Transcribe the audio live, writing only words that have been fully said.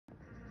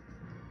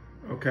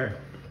Okay,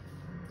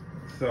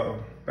 so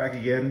back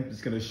again.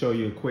 Just gonna show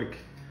you a quick.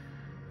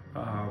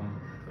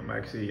 I'm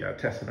actually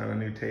testing out a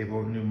new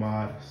table, new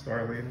mod,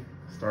 Starlion.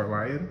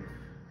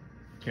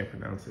 Can't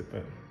pronounce it,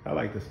 but I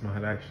like this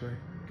mod actually.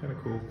 Kind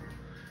of cool.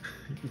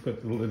 You can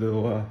put the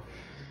little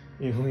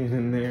alien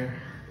in there.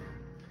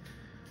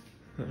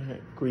 All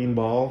right, green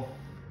ball.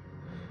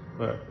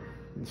 But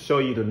I'll show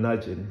you the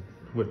nudging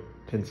with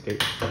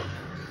Pinscape.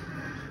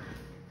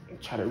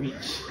 Try to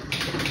reach.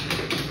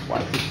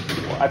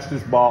 Watch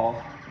this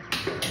ball.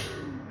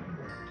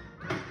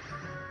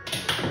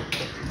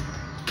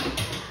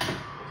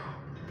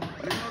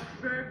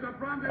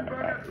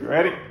 Alright, you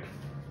ready?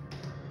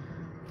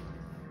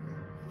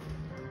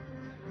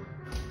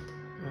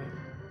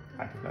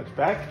 I can nudge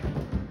back.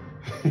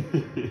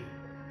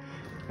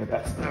 And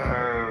that's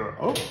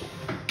oh.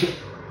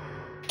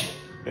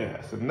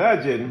 Yeah, so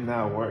nudging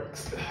now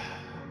works.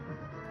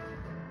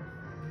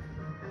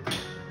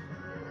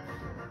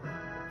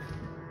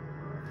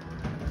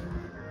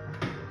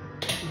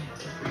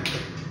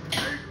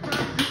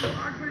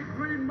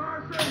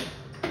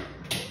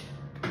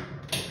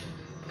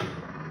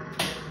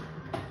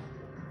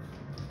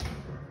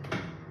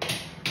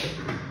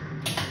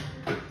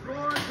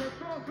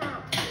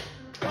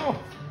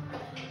 Oh,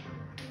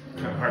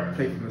 kind of hard to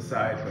play from the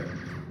side, but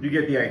you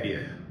get the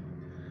idea.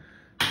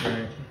 All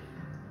right.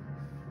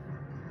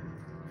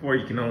 Or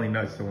you can only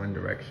nudge to one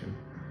direction,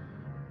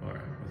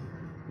 or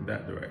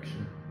that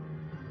direction,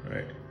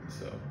 right?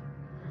 So,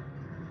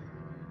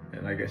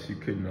 and I guess you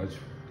could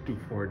do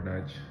forward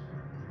nudge.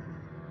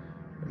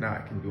 But now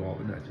I can do all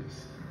the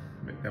nudges,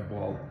 make that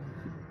ball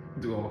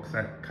do all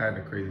kind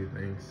of crazy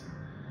things.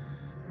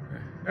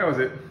 Right. That was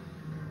it.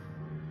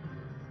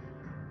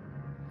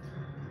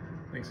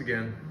 Thanks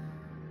again.